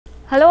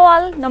Hello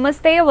all,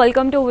 Namaste,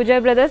 welcome to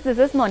Vijay Brothers. This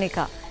is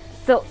Monica.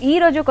 So, ee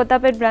roju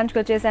Kottapet branch ki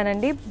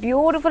vachesanandi.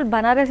 Beautiful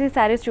Banarasi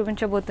sarees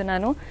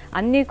chupinchabothunanu.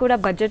 Anni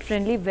kuda budget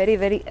friendly,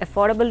 very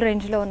affordable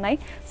range lo unnai.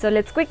 So,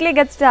 let's quickly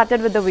get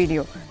started with the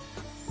video.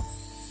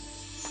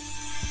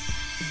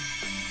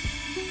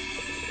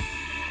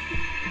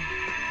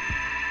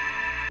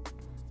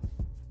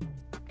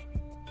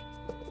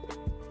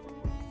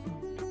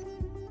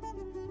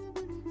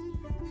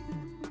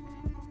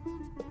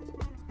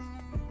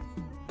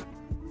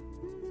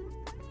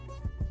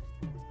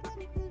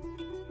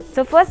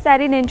 So first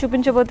saree నేను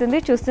చూపించబోతుంది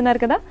చూస్తున్నారు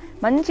కదా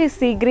మంచి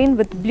sea green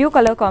with blue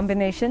colour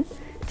combination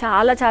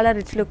చాలా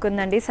rich look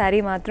ఉందండి sorry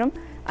మాత్రం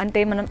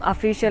అంటే మనం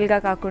official గా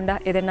కాకుండా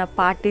ఏదైనా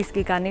పార్టీస్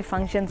కి కానీ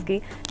ఫంక్షన్స్ కి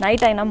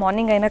నైట్ అయినా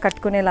మార్నింగ్ అయినా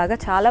కట్టుకునేలాగా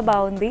చాలా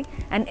బాగుంది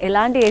అండ్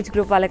ఎలాంటి ఏజ్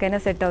గ్రూప్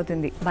వాళ్ళకైనా సెట్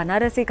అవుతుంది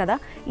బనారసి కదా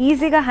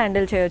ఈజీగా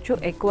హ్యాండిల్ చేయొచ్చు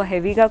ఎక్కువ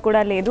హెవీగా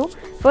కూడా లేదు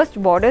ఫస్ట్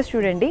బార్డర్స్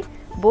చూడండి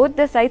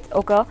బోత్ ద సైడ్స్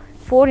ఒక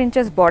 4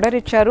 inches బార్డర్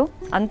ఇచ్చారు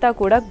అంతా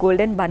కూడా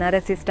గోల్డెన్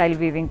బనారసి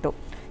స్టైల్ వీవింగ్ తో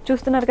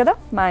చూస్తున్నారు కదా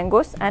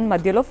మ్యాంగోస్ అండ్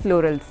మధ్యలో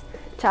ఫ్లోరల్స్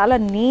చాలా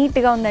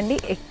నీట్గా ఉందండి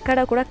ఎక్కడ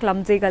కూడా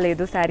క్లమ్జీగా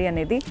లేదు శారీ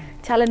అనేది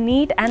చాలా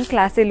నీట్ అండ్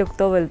క్లాసీ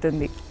లుక్తో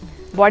వెళ్తుంది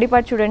బాడీ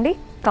పార్ట్ చూడండి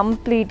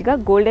కంప్లీట్గా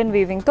గోల్డెన్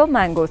వీవింగ్తో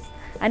మ్యాంగోస్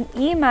అండ్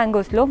ఈ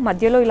మ్యాంగోస్లో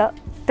మధ్యలో ఇలా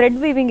థ్రెడ్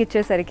వీవింగ్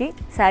ఇచ్చేసరికి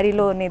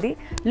శారీలో అనేది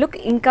లుక్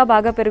ఇంకా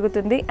బాగా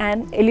పెరుగుతుంది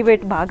అండ్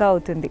ఎలివేట్ బాగా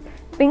అవుతుంది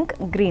పింక్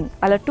గ్రీన్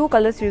అలా 2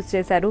 కలర్స్ యూజ్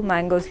చేశారు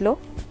మ్యాంగోస్లో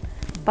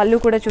పళ్ళు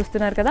కూడా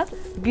చూస్తున్నారు కదా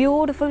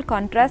బ్యూటిఫుల్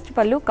కాంట్రాస్ట్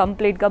పళ్ళు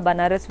కంప్లీట్గా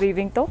బనారస్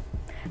వీవింగ్తో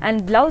అండ్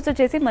బ్లౌజ్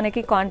వచ్చేసి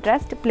మనకి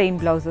కాంట్రాస్ట్ ప్లెయిన్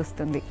బ్లౌజ్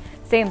వస్తుంది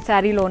సేమ్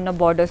శారీలో ఉన్న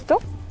బార్డర్స్తో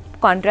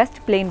కాంట్రాస్ట్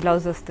ప్లెయిన్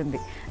బ్లౌజ్ వస్తుంది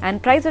అండ్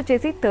ప్రైస్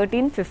వచ్చేసి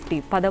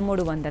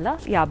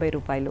 1350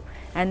 రూపాయలు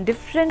అండ్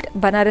డిఫరెంట్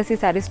బనారసీ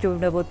శారీస్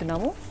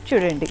చూడబోతున్నాము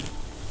చూడండి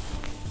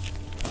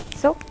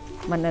సో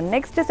మన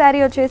నెక్స్ట్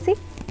శారీ వచ్చేసి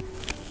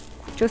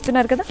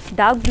చూస్తున్నారు కదా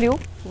dark blue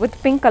with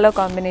pink colour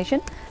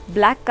combination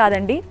black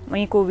కాదండి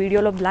మీకు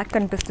వీడియోలో బ్లాక్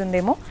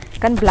కనిపిస్తుందేమో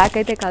కానీ బ్లాక్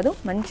అయితే కాదు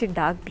మంచి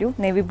డార్క్ బ్లూ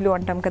నేవీ బ్లూ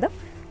అంటాం కదా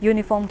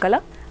యూనిఫామ్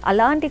కలర్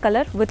అలాంటి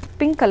colour with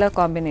pink colour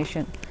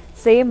combination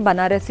same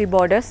Banarasi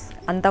borders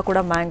అంతా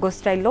కూడా మ్యాంగో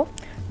స్టైల్లో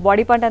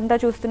బాడీ పార్ట్ అంతా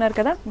చూస్తున్నారు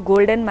కదా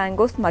గోల్డెన్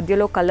మ్యాంగోస్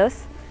మధ్యలో colours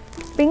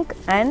pink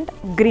and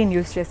green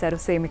use చేశారు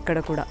సేమ్ ఇక్కడ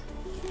కూడా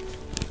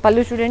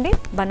పళ్ళు చూడండి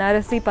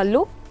బనారసీ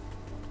పళ్ళు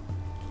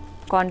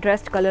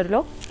కాంట్రాస్ట్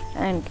కలర్లో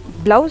అండ్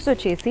బ్లౌజ్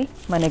వచ్చేసి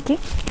మనకి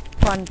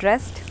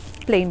కాంట్రాస్ట్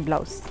ప్లెయిన్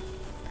బ్లౌజ్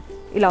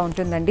ఇలా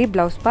ఉంటుందండి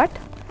బ్లౌజ్ పార్ట్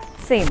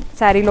సేమ్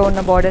శారీలో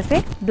ఉన్న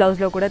బార్డర్సే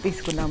బ్లౌజ్లో కూడా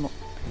తీసుకున్నాము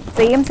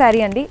సేమ్ శారీ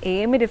అండి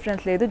ఏమీ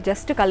డిఫరెన్స్ లేదు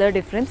జస్ట్ కలర్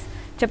డిఫరెన్స్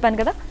చెప్పాను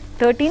కదా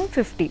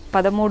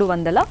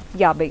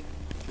 1350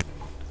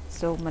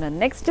 సో మన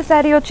నెక్స్ట్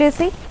శారీ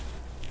వచ్చేసి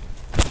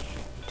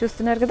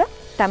చూస్తున్నారు కదా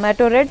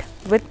tomato red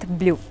with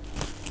blue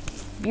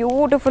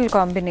beautiful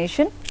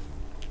combination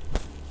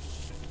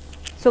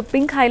so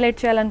pink highlight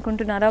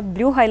చేయాలనుకుంటున్నారా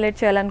బ్లూ హైలైట్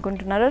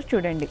చేయాలనుకుంటున్నారా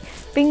చూడండి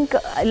పింక్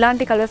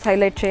ఇలాంటి కలర్స్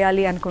హైలైట్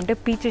చేయాలి అనుకుంటే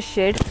పీచెస్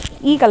షేడ్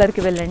ఈ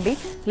కలర్కి వెళ్ళండి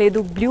లేదు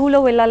బ్లూలో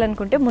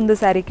వెళ్ళాలనుకుంటే ముందు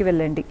శారీకి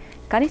వెళ్ళండి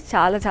కానీ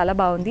చాలా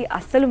బాగుంది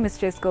అస్సలు మిస్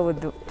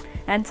చేసుకోవద్దు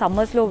అండ్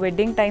సమ్మర్స్లో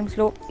వెడ్డింగ్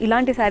టైమ్స్లో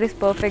ఇలాంటి శారీస్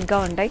పర్ఫెక్ట్గా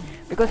ఉంటాయి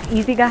బికాస్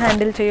ఈజీగా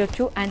హ్యాండిల్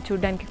చేయొచ్చు అండ్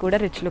చూడడానికి కూడా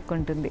రిచ్ లుక్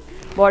ఉంటుంది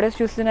బార్డర్స్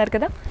చూస్తున్నారు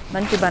కదా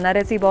మంచి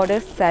బనారసీ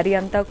బార్డర్స్ శారీ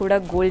అంతా కూడా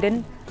గోల్డెన్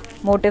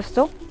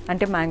మోటివ్స్తో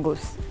అంటే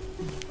మ్యాంగోస్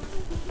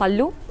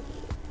పళ్ళు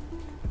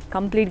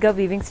కంప్లీట్గా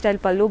వీవింగ్ స్టైల్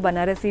పళ్ళు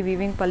బనారసీ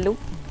వీవింగ్ పళ్ళు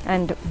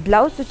అండ్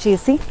బ్లౌజ్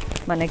వచ్చేసి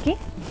మనకి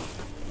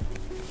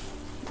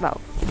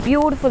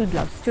బ్యూటిఫుల్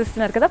బ్లౌజ్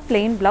చూస్తున్నారు కదా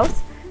ప్లెయిన్ బ్లౌజ్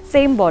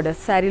సేమ్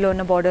బార్డర్స్ శారీలో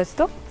ఉన్న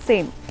బార్డర్స్తో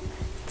సేమ్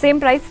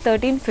ప్రైస్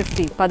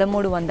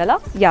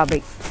 1350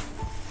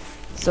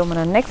 సో మన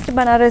నెక్స్ట్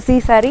బనారసీ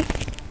శారీ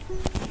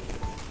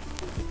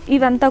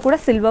ఇవంతా కూడా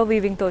సిల్వర్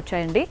వీవింగ్తో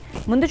వచ్చాయండి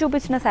ముందు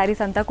చూపించిన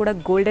శారీస్ అంతా కూడా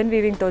గోల్డెన్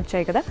వీవింగ్తో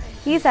వచ్చాయి కదా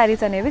ఈ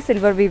శారీస్ అనేవి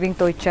సిల్వర్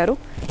వీవింగ్తో ఇచ్చారు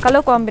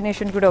కలర్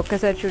కాంబినేషన్ కూడా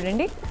ఒక్కసారి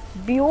చూడండి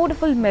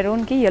బ్యూటిఫుల్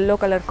మెరూన్కి ఎల్లో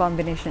కలర్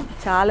కాంబినేషన్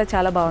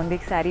చాలా బాగుంది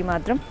శారీ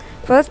మాత్రం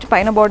ఫస్ట్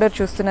పైన బార్డర్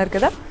చూస్తున్నారు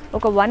కదా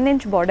ఒక 1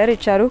 inch బార్డర్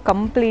ఇచ్చారు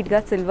కంప్లీట్గా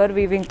సిల్వర్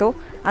వీవింగ్తో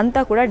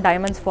అంతా కూడా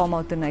డైమండ్స్ ఫామ్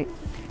అవుతున్నాయి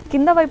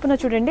కింద వైపున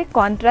చూడండి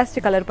కాంట్రాస్ట్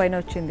కలర్ పైన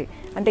వచ్చింది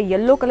అంటే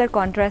ఎల్లో కలర్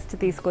కాంట్రాస్ట్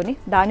తీసుకొని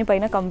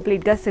దానిపైన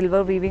కంప్లీట్గా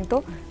సిల్వర్ వీవింగ్తో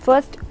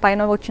ఫస్ట్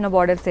పైన వచ్చిన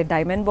బార్డర్సే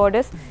డైమండ్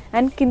బార్డర్స్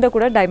అండ్ కింద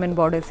కూడా డైమండ్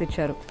బార్డర్స్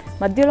ఇచ్చారు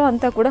మధ్యలో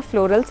అంతా కూడా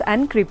florals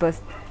and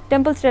creepers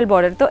temple style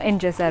బార్డర్తో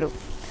ఎండ్ చేశారు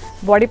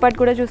బాడీ పార్ట్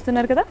కూడా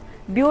చూస్తున్నారు కదా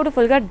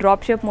బ్యూటిఫుల్గా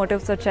డ్రాప్ షేప్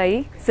మోటివ్స్ వచ్చాయి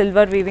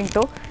సిల్వర్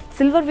వీవింగ్తో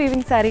సిల్వర్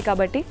వీవింగ్ శారీ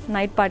కాబట్టి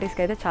నైట్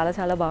పార్టీస్కి అయితే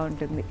చాలా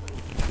బాగుంటుంది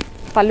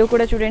పళ్ళు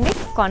కూడా చూడండి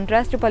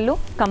కాంట్రాస్ట్ పళ్ళు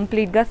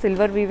కంప్లీట్గా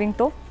సిల్వర్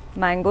వీవింగ్తో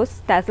మ్యాంగోస్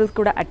టాసిల్స్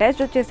కూడా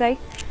అటాచ్డ్ వచ్చేసాయి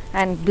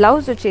అండ్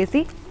బ్లౌజ్ వచ్చేసి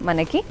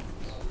మనకి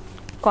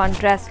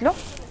కాంట్రాస్ట్లో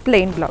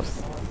ప్లెయిన్ బ్లౌజ్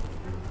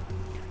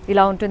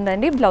ఇలా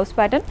ఉంటుందండి బ్లౌజ్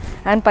ప్యాటర్న్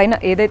అండ్ పైన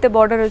ఏదైతే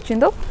బార్డర్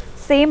వచ్చిందో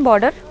సేమ్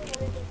బార్డర్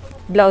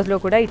బ్లౌజ్లో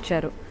కూడా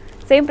ఇచ్చారు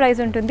సేమ్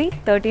ప్రైస్ ఉంటుంది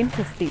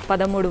 1350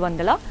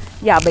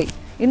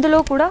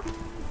 ఇందులో కూడా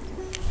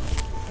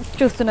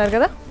చూస్తున్నారు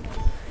కదా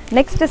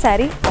next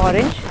sari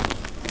orange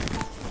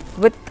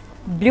with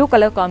blue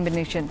colour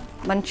combination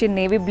మంచి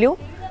navy blue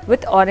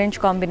with orange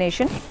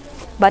combination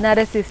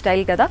Banarasi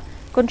style కదా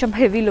కొంచెం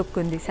హెవీ లుక్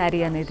ఉంది శారీ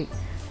అనేది.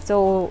 సో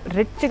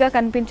రిచ్గా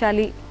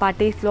కనిపించాలి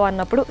పార్టీస్లో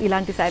అన్నప్పుడు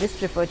ఇలాంటి శారీస్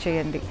ప్రిఫర్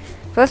చేయండి.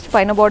 ఫస్ట్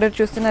పైన బార్డర్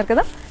చూస్తున్నారు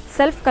కదా,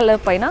 సెల్ఫ్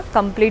కలర్ పైన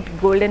complete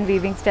golden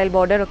weaving style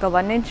border, ఒక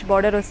 1 ఇంచ్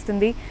బార్డర్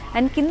వస్తుంది.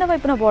 అండ్ కింద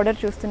వైపున బార్డర్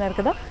చూస్తున్నారు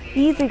కదా,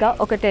 ఈజీగా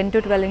ఒక 10 to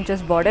 12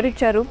 ఇంచెస్ బార్డర్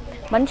ఇచ్చారు.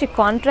 మంచి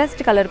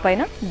కాంట్రాస్ట్ కలర్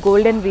పైన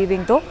గోల్డెన్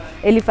వీవింగ్తో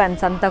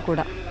ఎలిఫెంట్స్ అంతా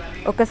కూడా.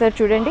 ఒక్కసారి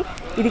చూడండి,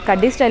 ఇది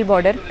కడ్డీ స్టైల్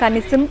బార్డర్,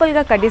 కానీ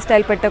సింపుల్గా కడ్డీ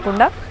స్టైల్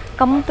పెట్టకుండా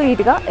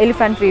కంప్లీట్గా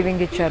ఎలిఫెంట్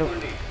వీవింగ్ ఇచ్చారు.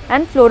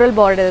 అండ్ ఫ్లోరల్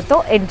బార్డర్తో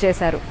ఎండ్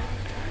చేశారు.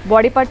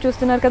 బాడీ పార్ట్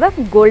చూస్తున్నారు కదా,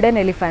 గోల్డెన్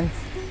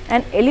ఎలిఫెంట్స్.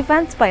 అండ్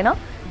ఎలిఫెంట్స్ పైన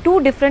 2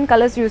 డిఫరెంట్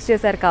కలర్స్ యూస్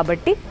చేశారు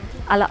కాబట్టి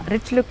అలా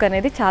రిచ్ లుక్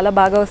అనేది చాలా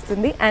బాగా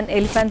వస్తుంది. అండ్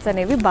ఎలిఫెంట్స్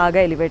అనేవి బాగా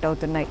ఎలివేట్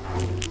అవుతున్నాయి.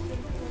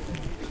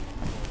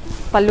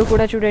 పళ్ళు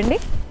కూడా చూడండి,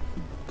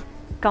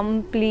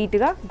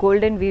 కంప్లీట్గా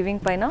గోల్డెన్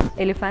వీవింగ్ పైన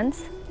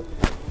ఎలిఫెంట్స్.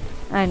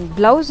 అండ్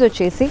బ్లౌజ్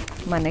వచ్చేసి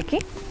మనకి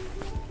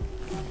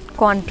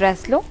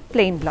కాంట్రాస్ట్లో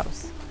ప్లెయిన్ బ్లౌజ్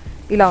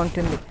ఇలా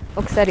ఉంటుంది.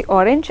 ఒకసారి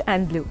ఆరెంజ్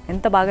అండ్ బ్లూ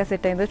ఎంత బాగా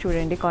సెట్ అయిందో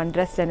చూడండి,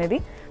 కాంట్రాస్ట్ అనేది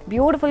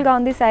బ్యూటిఫుల్గా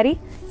ఉంది శారీ.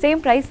 Same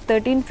price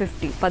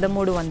 1350,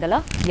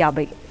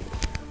 1350.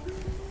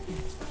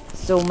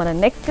 సో మన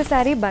నెక్స్ట్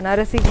శారీ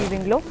బనారసీ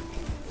వీవింగ్లో.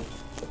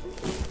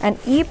 అండ్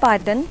ఈ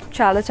ప్యాటర్న్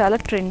చాలా చాలా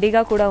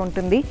ట్రెండీగా కూడా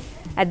ఉంటుంది,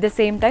 at the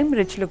same time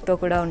rich లుక్తో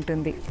కూడా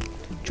ఉంటుంది.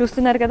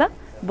 చూస్తున్నారు కదా,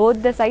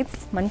 బోత్ ద సైడ్స్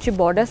మంచి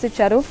బార్డర్స్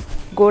ఇచ్చారు.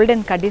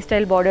 గోల్డెన్ కడ్డీ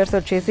స్టైల్ బార్డర్స్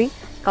వచ్చేసి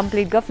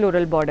కంప్లీట్గా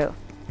floral border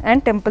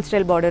and temple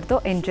style బార్డర్తో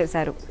ఎండ్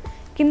చేశారు.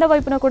 కింద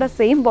వైపున కూడా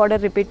సేమ్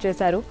బార్డర్ రిపీట్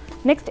చేశారు.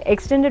 నెక్స్ట్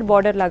ఎక్స్టెండెడ్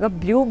బార్డర్ లాగా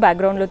బ్లూ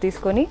బ్యాక్గ్రౌండ్లో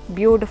తీసుకొని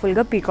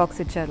బ్యూటిఫుల్గా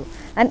పీకాక్స్ ఇచ్చారు.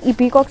 అండ్ ఈ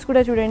పీకాక్స్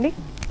కూడా చూడండి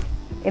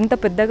ఎంత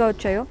పెద్దగా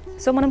వచ్చాయో.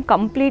 సో మనం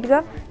కంప్లీట్గా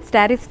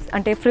స్టారీస్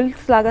అంటే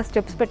ఫ్రిల్స్ లాగా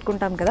స్టెప్స్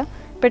పెట్టుకుంటాం కదా,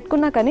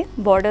 పెట్టుకున్నా కానీ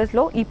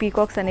బార్డర్స్లో ఈ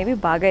పీకాక్స్ అనేవి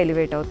బాగా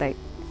ఎలివేట్ అవుతాయి.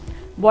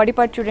 బాడీ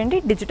పార్ట్ చూడండి,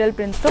 డిజిటల్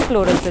ప్రింట్స్తో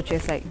ఫ్లోరల్స్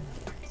వచ్చేసాయి.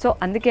 సో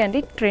అందుకే అండి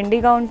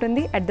ట్రెండీగా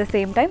ఉంటుంది, at the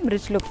same time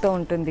rich లుక్తో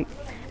ఉంటుంది.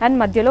 అండ్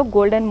మధ్యలో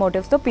golden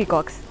మోటివ్స్తో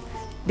peacocks,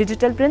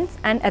 digital prints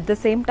and at the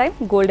same time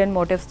golden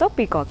మోటివ్స్తో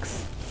peacocks.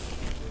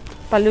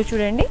 పళ్ళు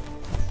చూడండి,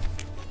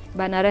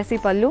 బనారసీ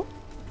పళ్ళు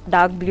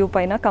డార్క్ బ్లూ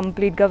పైన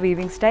కంప్లీట్గా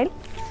వీవింగ్ స్టైల్.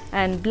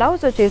 అండ్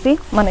బ్లౌజ్ వచ్చేసి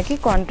మనకి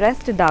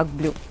కాంట్రాస్ట్ డార్క్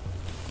బ్లూ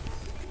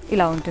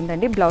ఇలా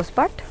ఉంటుందండి blouse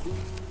part.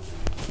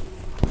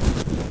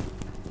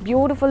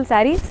 Beautiful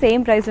sari,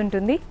 same price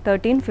ఉంటుంది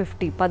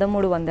 1350,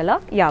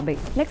 1350.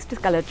 నెక్స్ట్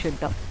కలర్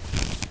చూద్దాం.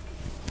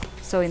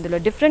 సో ఇందులో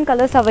డిఫరెంట్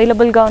కలర్స్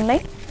అవైలబుల్గా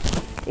ఉన్నాయి.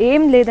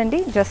 ఏం లేదండి,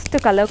 జస్ట్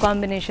కలర్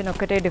కాంబినేషన్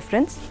ఒక్కటే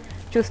డిఫరెన్స్.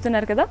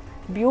 చూస్తున్నారు కదా,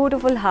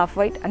 బ్యూటిఫుల్ హాఫ్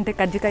వైట్ అంటే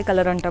కజ్జికాయ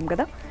కలర్ అంటాం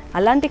కదా,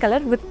 అలాంటి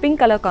colour with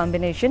pink colour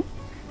combination.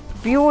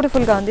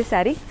 బ్యూటిఫుల్గా ఉంది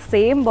శారీ.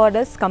 సేమ్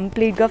బార్డర్స్,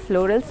 కంప్లీట్గా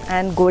ఫ్లోరల్స్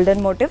అండ్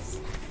గోల్డెన్ మోటివ్స్.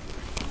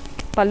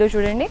 పళ్ళు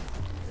చూడండి,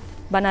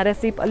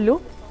 బనారసీ పళ్ళు,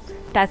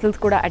 టాసిల్స్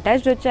కూడా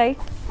అటాచ్డ్ వచ్చాయి.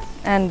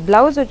 అండ్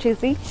బ్లౌజ్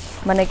వచ్చేసి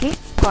మనకి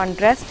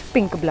కాంట్రాస్ట్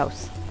పింక్ బ్లౌజ్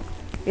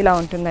ఇలా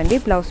ఉంటుందండి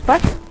బ్లౌజ్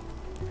పార్ట్.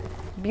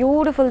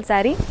 బ్యూటిఫుల్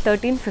శారీ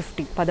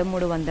 1350,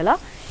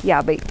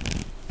 1350.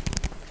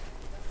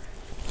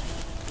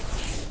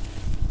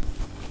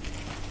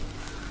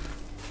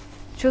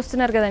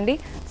 చూస్తున్నారు కదండి,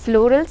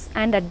 florals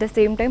and at the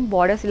same time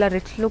borders ఇలా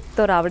రిచ్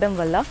లుక్తో రావడం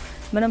వల్ల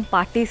మనం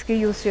పార్టీస్కి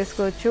యూస్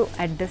చేసుకోవచ్చు.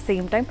 At the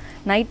same time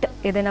night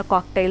ఏదైనా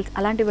కాక్టైల్స్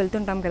అలాంటివి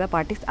వెళ్తుంటాం కదా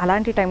పార్టీస్,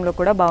 అలాంటి టైంలో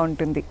కూడా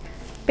బాగుంటుంది.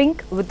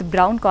 Pink with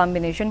brown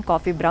combination,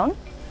 coffee brown.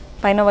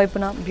 పైన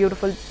వైపున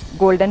బ్యూటిఫుల్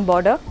గోల్డెన్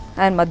బార్డర్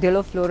అండ్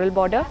మధ్యలో ఫ్లోరల్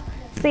బార్డర్.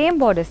 సేమ్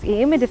బార్డర్స్,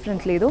 ఏమీ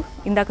డిఫరెన్స్ లేదు,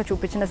 ఇందాక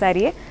చూపించిన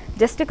శారీయే,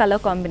 జస్ట్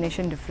కలర్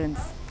కాంబినేషన్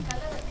డిఫరెన్స్.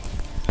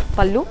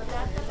 పళ్ళు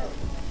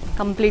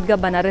కంప్లీట్గా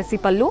బనారసీ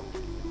పళ్ళు.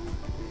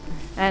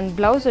 అండ్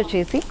బ్లౌజ్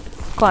వచ్చేసి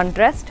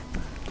కాంట్రాస్ట్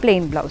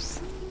ప్లెయిన్ బ్లౌజ్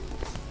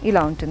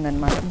ఇలా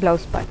ఉంటుందన్నమాట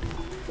blouse part.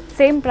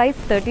 Same price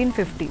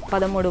 1350,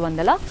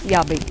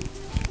 1350.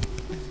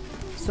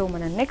 So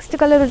మన నెక్స్ట్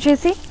కలర్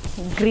వచ్చేసి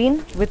గ్రీన్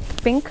విత్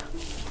పింక్.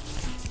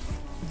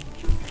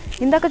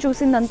 ఇందాక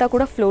చూసిందంతా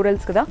కూడా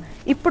ఫ్లోరల్స్ కదా,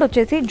 ఇప్పుడు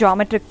వచ్చేసి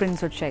జామెట్రిక్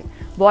ప్రింట్స్ వచ్చాయి.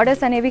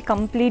 బార్డర్స్ అనేవి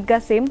కంప్లీట్గా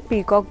same,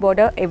 peacock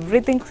border,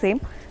 everything same.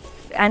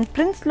 And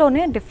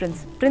ప్రింట్స్లోనే difference,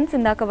 prints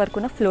ఇందాక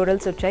వరకున్న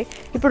ఫ్లోరల్స్ వచ్చాయి,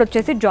 ఇప్పుడు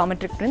వచ్చేసి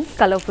జామెట్రిక్ ప్రింట్స్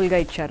కలర్ఫుల్గా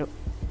ఇచ్చారు.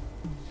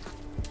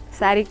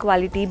 Sari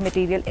quality,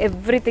 material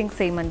everything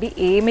same అండి,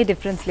 ఏమీ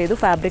డిఫరెన్స్ లేదు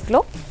ఫ్యాబ్రిక్లో.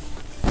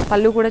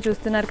 పళ్ళు కూడా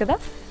చూస్తున్నారు కదా,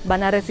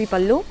 బనారసీ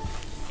పళ్ళు.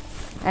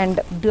 అండ్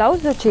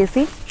బ్లౌజ్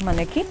వచ్చేసి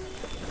మనకి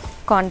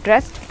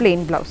కాంట్రాస్ట్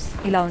ప్లెయిన్ బ్లౌజ్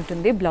ఇలా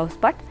ఉంటుంది బ్లౌజ్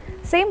పార్ట్.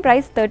 Same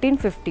price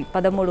 1350,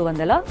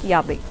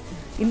 1350.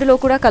 ఇందులో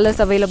కూడా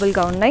కలర్స్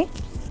అవైలబుల్గా ఉన్నాయి.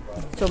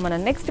 సో మన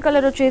నెక్స్ట్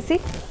కలర్ వచ్చేసి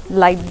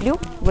light blue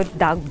with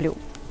dark blue.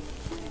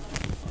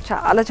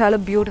 చాలా చాలా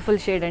బ్యూటిఫుల్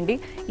షేడ్ అండి.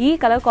 ఈ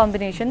కలర్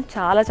కాంబినేషన్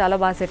చాలా చాలా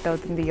బాగా సెట్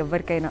అవుతుంది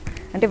ఎవరికైనా,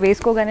 అంటే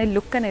వేసుకోగానే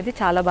లుక్ అనేది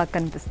చాలా బాగా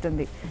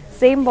కనిపిస్తుంది.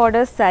 సేమ్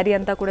బార్డర్స్, శారీ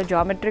అంతా కూడా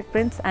జామెట్రిక్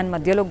ప్రింట్స్ అండ్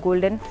మధ్యలో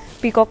గోల్డెన్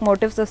పీకాక్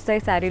మోటివ్స్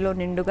వస్తాయి శారీలో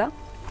నిండుగా.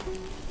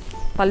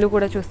 పళ్ళు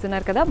కూడా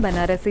చూస్తున్నారు కదా,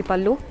 బనారసీ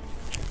పళ్ళు.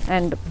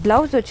 అండ్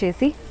బ్లౌజ్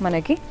వచ్చేసి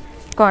మనకి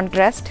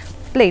contrast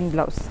plain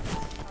blouse.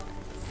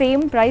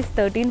 Same price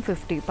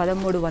 1350,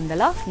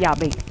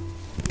 1350.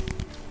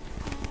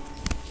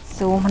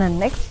 So మన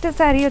నెక్స్ట్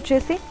శారీ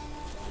వచ్చేసి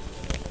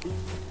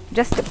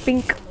just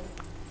pink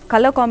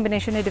colour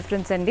combination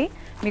difference అండి.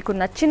 మీకు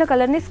నచ్చిన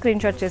కలర్ని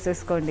స్క్రీన్ షాట్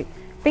చేసేసుకోండి.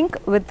 Pink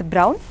with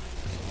brown.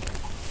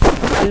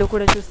 పళ్ళు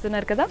కూడా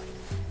చూస్తున్నారు కదా,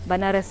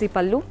 బనారసి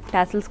పళ్ళు.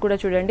 టాసిల్స్ కూడా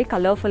చూడండి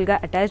కలర్ఫుల్గా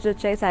అటాచ్డ్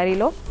వచ్చాయి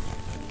శారీలో.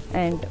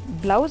 అండ్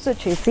బ్లౌజ్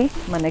వచ్చేసి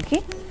మనకి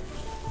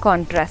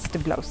కాంట్రాస్ట్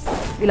బ్లౌజ్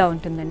ఇలా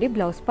ఉంటుందండి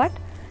blouse part.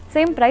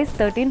 Same price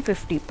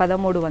 1350,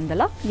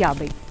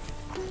 1350.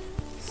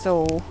 So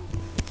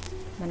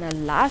మన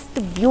last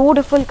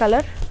beautiful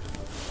colour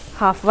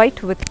half white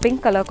with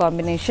pink colour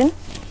combination.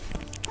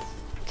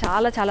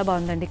 చాలా చాలా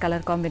బాగుందండి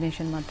కలర్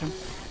కాంబినేషన్ మాత్రం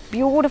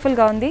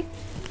బ్యూటిఫుల్గా ఉంది.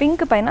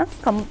 పింక్ పైన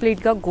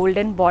కంప్లీట్గా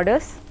గోల్డెన్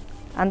బార్డర్స్,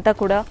 అంతా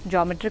కూడా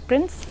జామెట్రిక్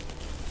ప్రింట్స్.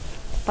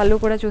 పళ్ళు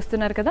కూడా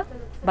చూస్తున్నారు కదా,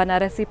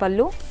 బనారసి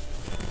పళ్ళు.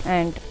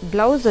 అండ్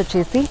బ్లౌజ్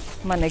వచ్చేసి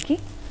మనకి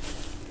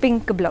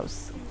పింక్ బ్లౌజ్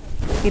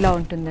ఇలా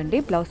ఉంటుందండి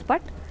బ్లౌజ్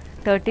పార్ట్.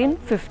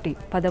 1350,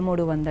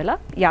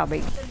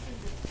 1350.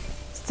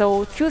 సో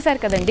చూసారు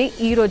కదండి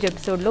ఈరోజు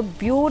ఎపిసోడ్లో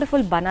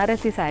బ్యూటిఫుల్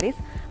బనారసి శారీస్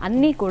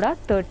అన్నీ కూడా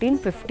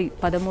 1350,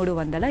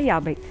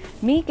 1350.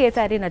 మీకు ఏ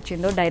శారీ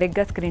నచ్చిందో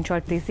డైరెక్ట్గా స్క్రీన్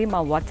షాట్ తీసి మా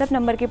వాట్సాప్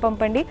నెంబర్కి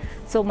పంపండి.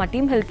 సో మా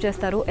టీం హెల్ప్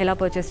చేస్తారు ఎలా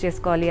పర్చేస్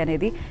చేసుకోవాలి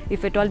అనేది.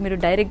 ఇఫ్ ఎట్ ఆల్ మీరు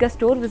డైరెక్ట్గా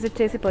స్టోర్ విజిట్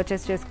చేసి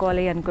పర్చేస్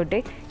చేసుకోవాలి అనుకుంటే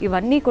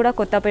ఇవన్నీ కూడా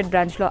కొత్తపేట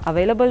బ్రాంచ్లో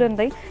అవైలబుల్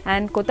ఉన్నాయి.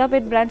 అండ్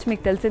కొత్తపేట బ్రాంచ్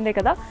మీకు తెలిసిందే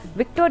కదా,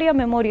 విక్టోరియా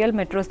మెమోరియల్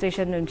మెట్రో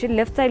స్టేషన్ నుంచి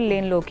లెఫ్ట్ సైడ్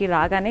లేన్లోకి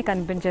రాగానే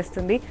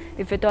కనిపించేస్తుంది.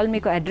 ఇఫ్ ఎట్ ఆల్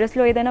మీకు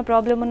అడ్రస్లో ఏదైనా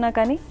ప్రాబ్లం ఉన్నా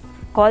కానీ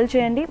కాల్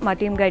చేయండి, మా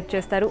టీం గైడ్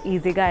చేస్తారు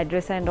ఈజీగా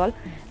అడ్రస్ అండ్ ఆల్.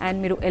 అండ్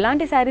మీరు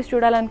ఎలాంటి శారీస్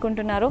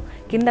చూడాలనుకుంటున్నారో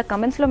కింద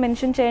కమెంట్స్లో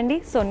మెన్షన్ చేయండి.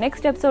 సో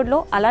నెక్స్ట్ ఎపిసోడ్లో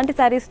అలాంటి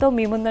శారీస్తో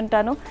మీ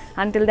ముందుంటాను.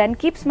 Until then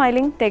keep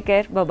smiling, take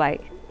care, bye.